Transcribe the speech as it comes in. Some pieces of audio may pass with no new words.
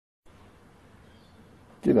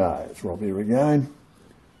G'day, it's Rob here again.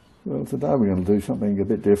 Well, today we're going to do something a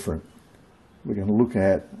bit different. We're going to look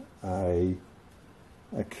at a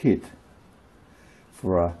kit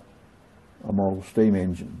for a model steam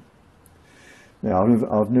engine. Now,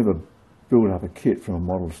 I've never built up a kit for a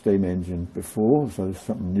model steam engine before, so it's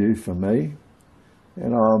something new for me.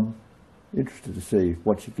 And I'm interested to see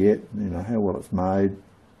what you get, how well it's made,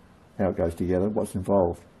 how it goes together, what's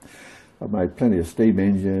involved. I've made plenty of steam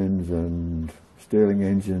engines and Stirling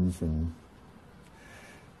engines and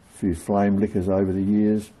a few flame lickers over the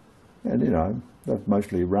years, and they've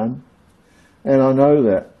mostly run. And I know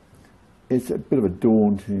that it's a bit of a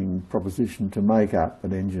daunting proposition to make up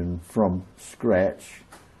an engine from scratch,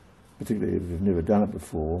 particularly if you've never done it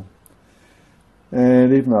before.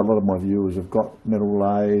 And even though a lot of my viewers have got metal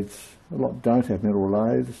lathes, a lot don't have metal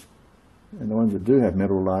lathes, and the ones that do have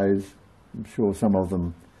metal lathes, I'm sure some of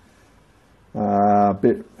them are a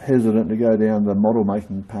bit hesitant to go down the model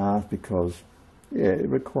making path because, it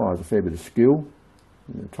requires a fair bit of skill.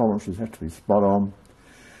 The tolerances have to be spot on,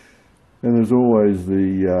 and there's always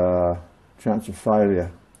the chance of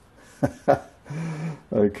failure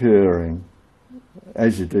occurring.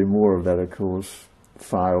 As you do more of that, of course,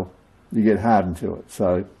 fail, you get hardened to it.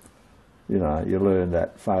 So, you learn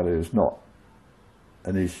that failure is not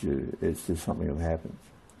an issue, it's just something that happens.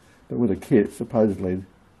 But with a kit, supposedly,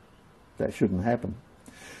 that shouldn't happen.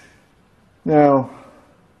 Now,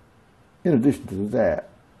 in addition to that,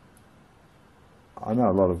 I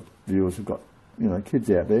know a lot of viewers have got,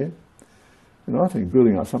 kids out there, and I think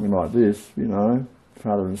building up something like this,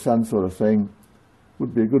 father and son sort of thing,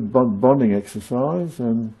 would be a good bonding exercise.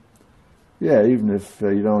 And even if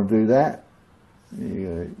you don't want to do that,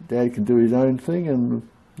 Dad can do his own thing, and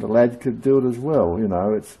the lad could do it as well.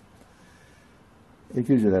 It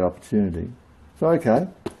gives you that opportunity. So, okay.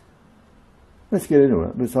 Let's get into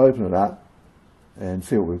it. Let's open it up and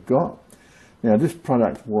see what we've got. Now, this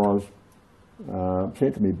product was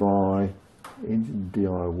sent to me by Engine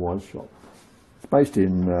DIY Shop. It's based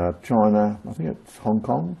in China, I think it's Hong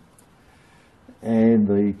Kong. And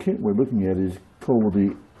the kit we're looking at is called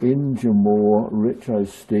the ENJOMOR Retro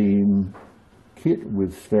Steam Kit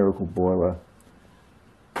with spherical boiler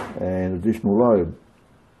and additional load.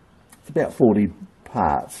 It's about 40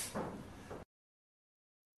 parts.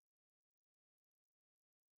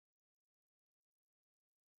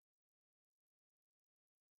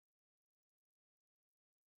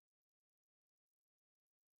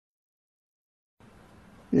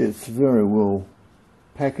 It's very well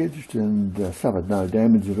packaged and suffered no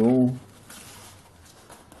damage at all.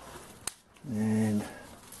 And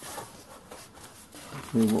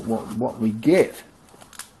let's see what we get.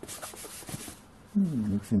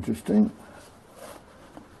 Looks interesting.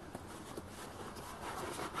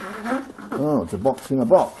 Oh, it's a box in a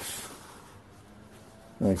box.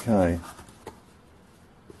 Okay.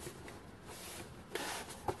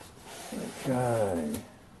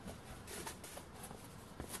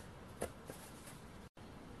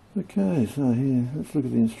 Okay, so here, let's look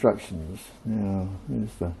at the instructions. Now,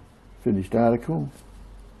 here's the finished article.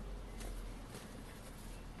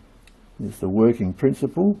 Here's the working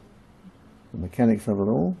principle, the mechanics of it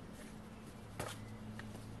all.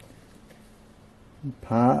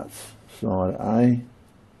 Parts, side A.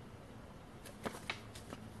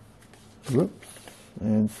 Whoops,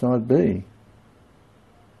 and side B.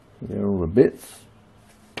 So they're all the bits.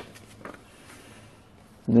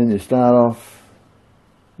 And then you start off.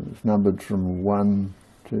 It's numbered from 1,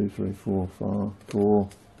 2, 3, 4, 5, 4.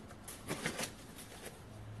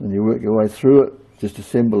 And you work your way through it, just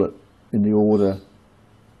assemble it in the order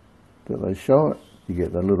that they show it. You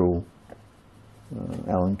get the little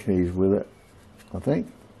Allen keys with it, I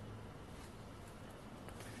think.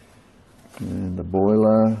 And the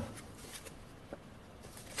boiler.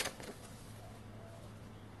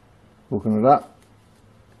 Hooking it up.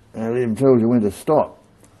 And it even tells you when to stop.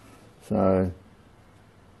 So,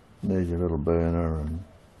 there's your little burner, and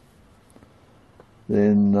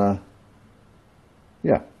then,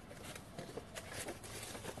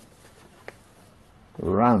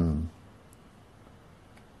 run.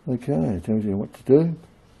 Okay, it tells you what to do.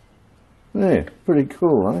 Yeah, pretty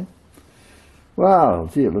cool, eh? Wow,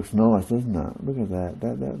 gee, it looks nice, doesn't it? Look at that.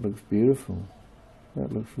 That looks beautiful.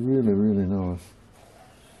 That looks really, really nice.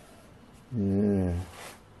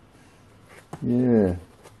 Yeah.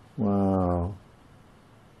 Wow.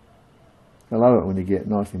 I love it when you get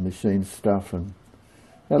nicely machined stuff, and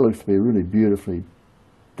that looks to be really beautifully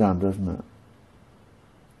done, doesn't it?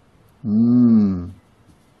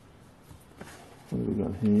 What have we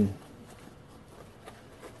got here?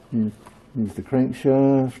 Here's the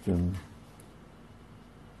crankshaft and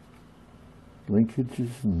linkages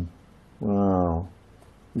and wow,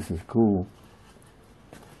 this is cool.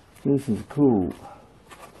 This is cool.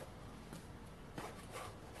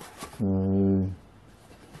 So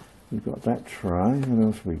we've got that tray. What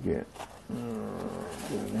else we get?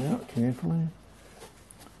 Get it out carefully.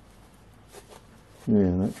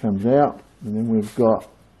 Yeah, that comes out, and then we've got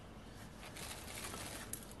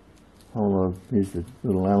whole of, here's the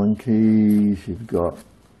little Allen keys. You've got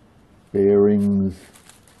bearings,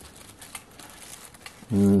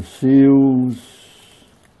 seals,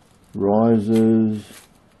 risers,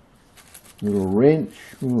 little wrench.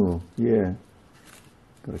 Oh yeah,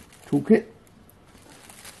 got a toolkit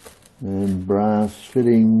and brass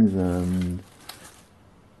fittings and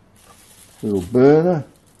little burner.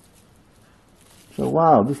 So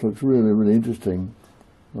wow, this looks really, really interesting.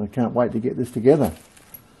 I can't wait to get this together.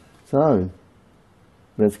 So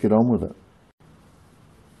let's get on with it.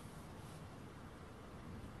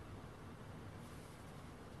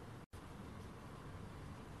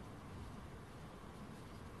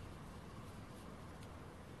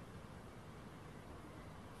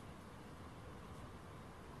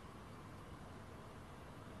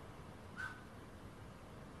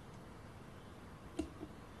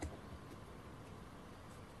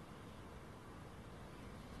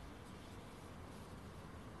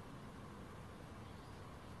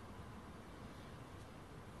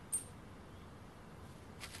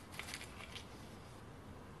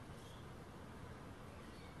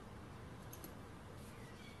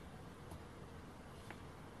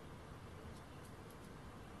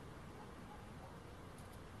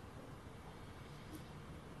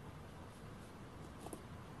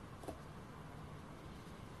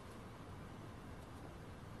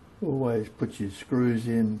 Always put your screws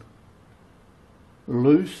in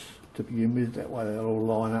loose to begin with, that way they'll all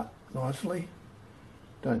line up nicely.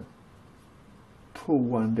 Don't pull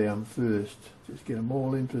one down first, just get them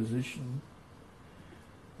all in position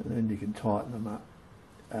and then you can tighten them up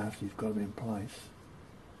after you've got them in place.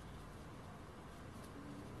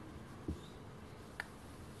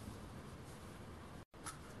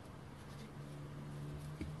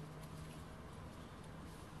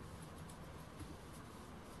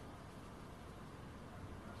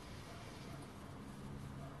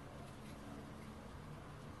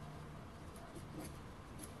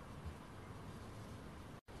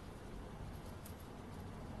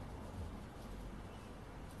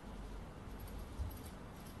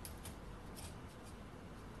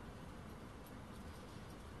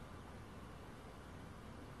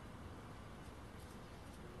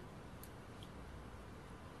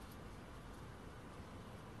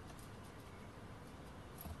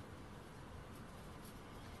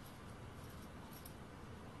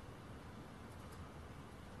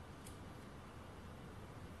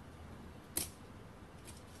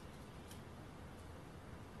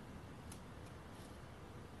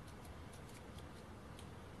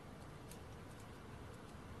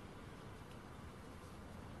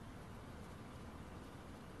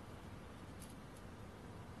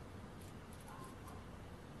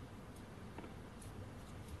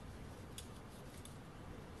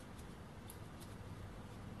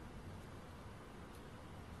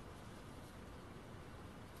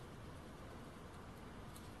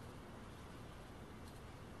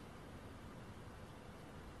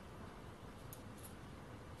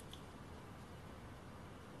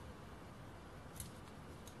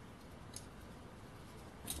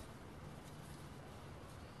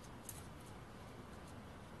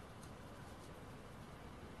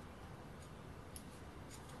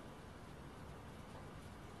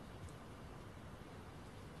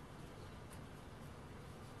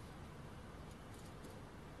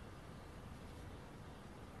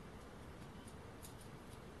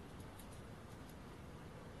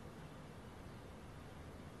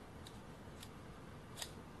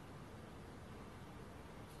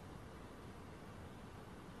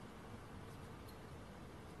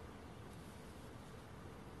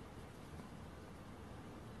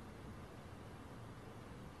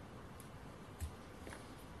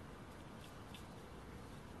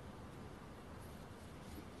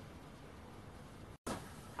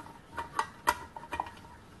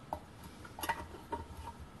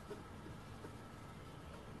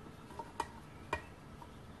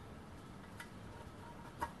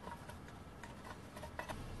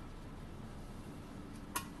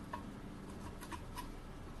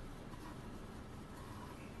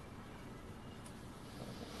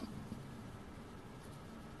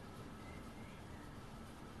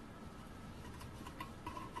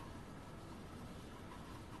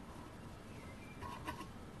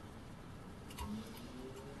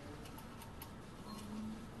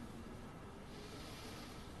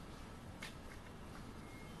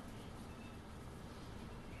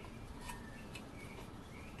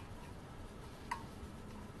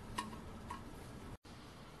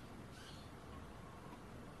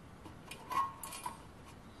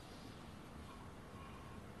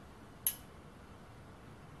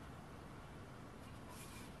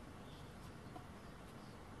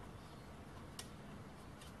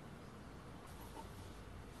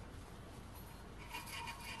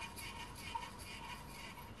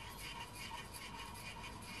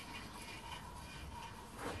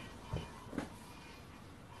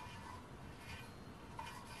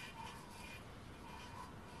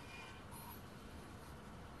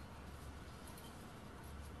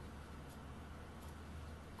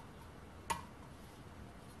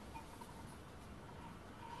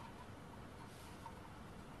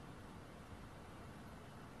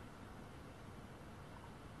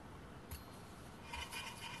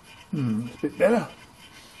 It's a bit better.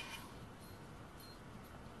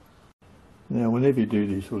 Now, whenever you do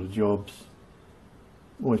these sort of jobs,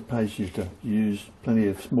 always pays you to use plenty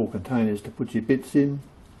of small containers to put your bits in.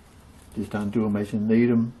 Just undo them as you need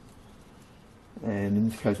them. And in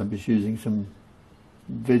this case, I'm just using some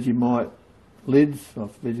Vegemite lids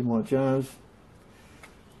off Vegemite jars.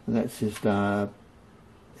 And that's just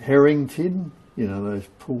herring tin, you know, those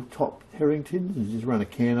pull top herring tins. You just run a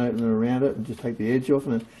can opener around it and just take the edge off,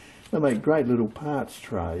 and they make great little parts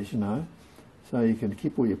trays, you know. So you can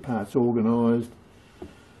keep all your parts organised,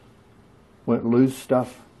 won't lose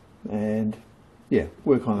stuff, and yeah,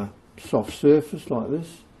 work on a soft surface like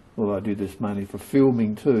this. Although I do this mainly for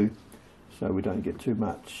filming too, so we don't get too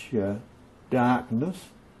much darkness.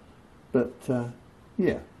 But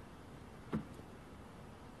yeah.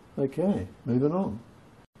 Okay, moving on.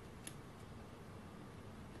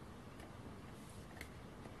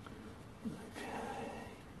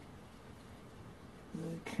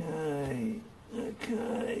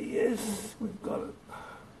 Okay, yes, we've got it.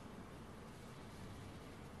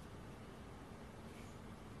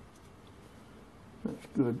 That's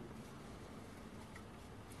good.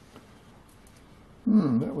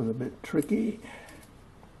 That was a bit tricky.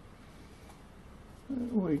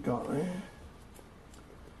 What we got there?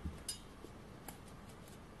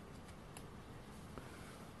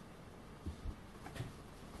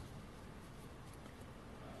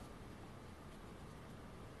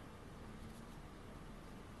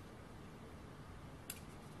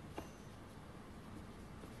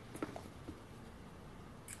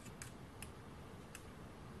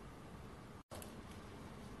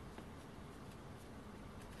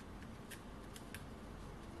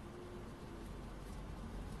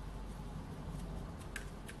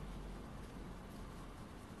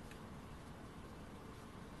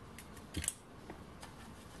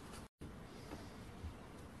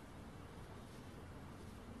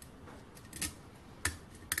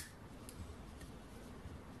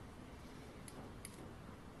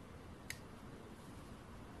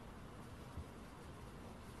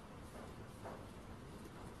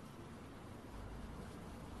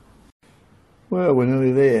 Well, we're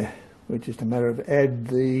nearly there. It's just a matter of add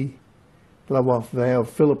the blow-off valve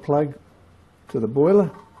filler plug to the boiler.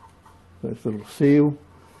 This little seal.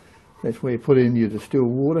 That's where you put in your distilled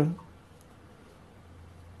water.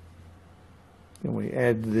 Then we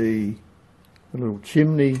add the little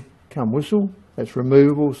chimney cum whistle. That's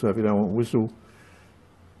removable, so if you don't want whistle,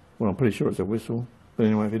 well, I'm pretty sure it's a whistle. But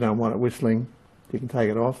anyway, if you don't want it whistling, you can take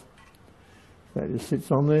it off. That just sits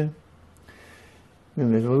on there.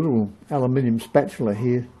 And there's a little aluminium spatula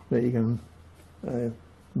here that you can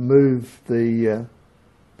move the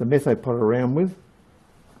metho pot around with.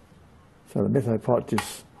 So the metho pot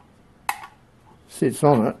just sits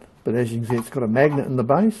on it, but as you can see, it's got a magnet in the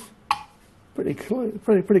base. Pretty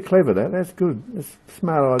clever that. That's good. That's a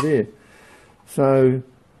smart idea. So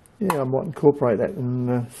yeah, I might incorporate that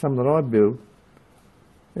in some that I build.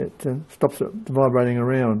 It stops it vibrating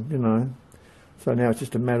around, you know. So now it's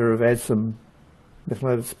just a matter of add some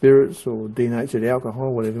methylated spirits or denatured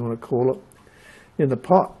alcohol, whatever you want to call it, in the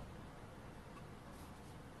pot.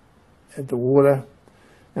 Add the water,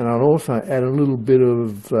 and I'll also add a little bit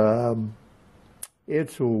of air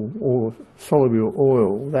tool or soluble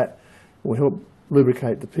oil that will help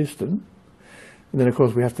lubricate the piston. And then of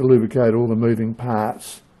course we have to lubricate all the moving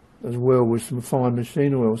parts as well with some fine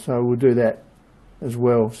machine oil, so we'll do that as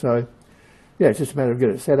well. So yeah, it's just a matter of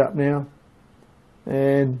getting it set up now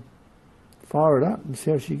and fire it up and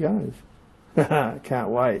see how she goes. Can't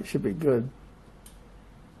wait, it should be good.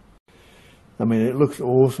 I mean, it looks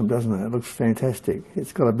awesome, doesn't it? It looks fantastic.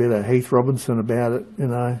 It's got a bit of Heath Robinson about it, you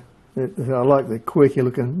know. I like the quirky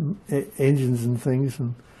looking engines and things,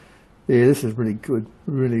 and yeah, this is really good,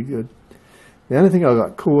 really good. The only thing I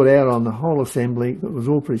got caught out on the whole assembly, that was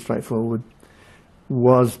all pretty straightforward,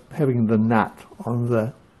 was having the nut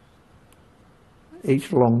on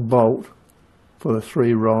each long bolt for the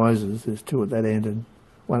 3 risers. There's 2 at that end and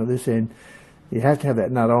 1 at this end. You have to have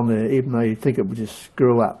that nut on there, even though you think it would just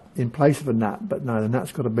screw up in place of a nut. But no, the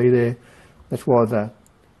nut's got to be there. That's why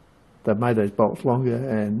they've made those bolts longer.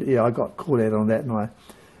 And yeah, I got caught out on that, and I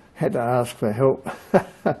had to ask for help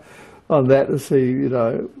on that to see, you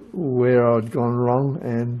know, where I'd gone wrong.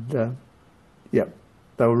 And yep,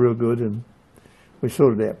 they were real good, and we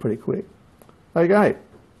sorted it out pretty quick. Okay,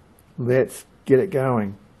 let's get it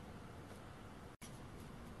going.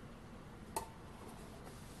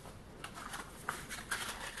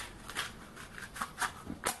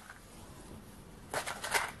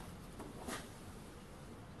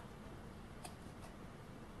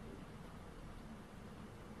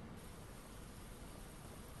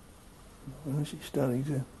 Well, she's starting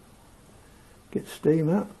to get steam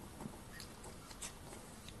up.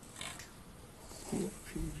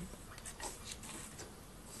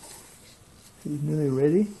 She's nearly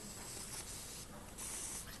ready.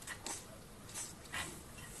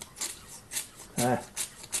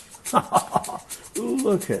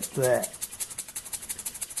 Look at that.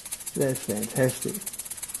 That's fantastic.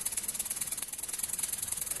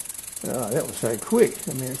 Oh, that was so quick.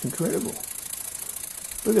 I mean, it's incredible.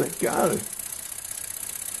 Look at it go.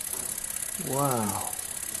 Wow.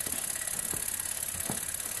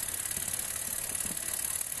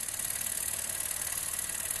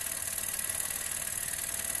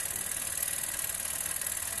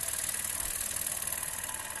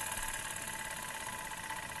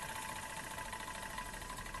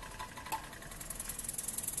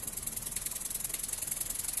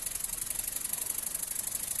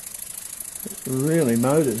 It's really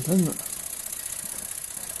motored, isn't it?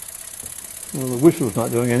 Well, the whistle's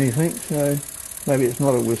not doing anything, so maybe it's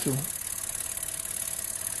not a whistle.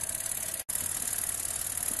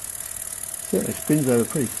 Certainly spins over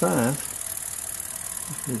pretty fast.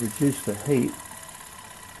 If we reduce the heat,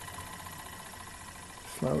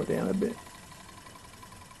 slow it down a bit.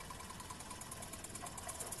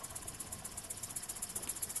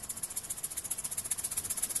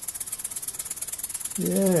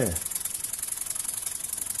 Yeah.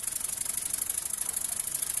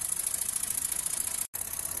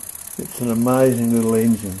 It's an amazing little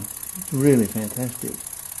engine. It's really fantastic.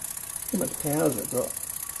 How much power's it got?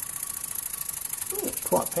 Oh, it's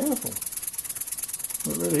quite powerful.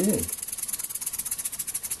 It really is.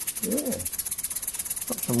 Yeah.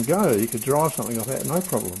 Got some go. You could drive something off that, no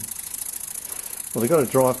problem. Well, they've got to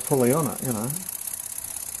drive pulley on it, you know.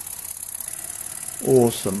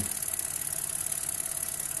 Awesome.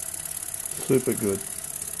 Super good.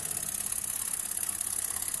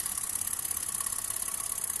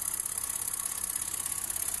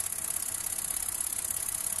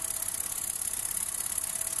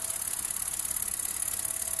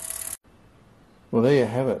 Well, there you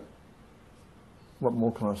have it. What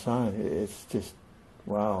more can I say? It's just,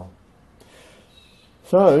 wow.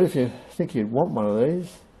 So, if you think you'd want one of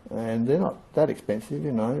these, and they're not that expensive,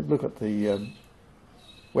 you know, look at the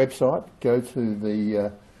website, go to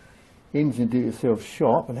the Engine Do-It-Yourself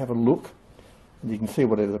shop and have a look. And you can see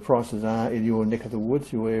whatever the prices are in your neck of the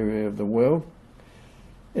woods, your area of the world.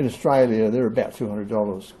 In Australia, they're about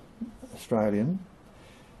 $200 Australian.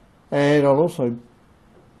 And I'll also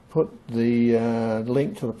put the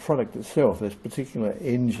link to the product itself, this particular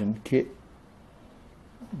engine kit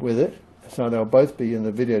with it, so they'll both be in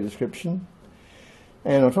the video description.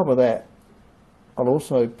 And on top of that, I'll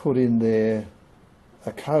also put in there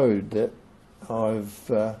a code that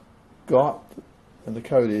I've got, and the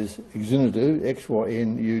code is XYNUDU,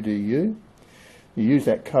 XYNUDU. You use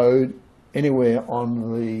that code anywhere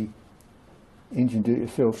on the Engine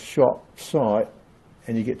Do-It-Yourself shop site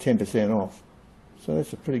and you get 10% off. So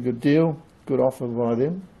that's a pretty good deal, good offer by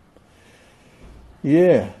them.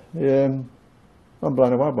 Yeah, I'm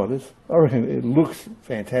blown away by this. I reckon it looks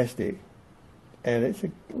fantastic and it's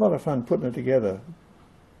a lot of fun putting it together.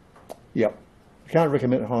 Yep, can't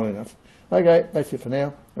recommend it highly enough. Okay, that's it for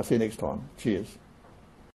now. I'll see you next time. Cheers.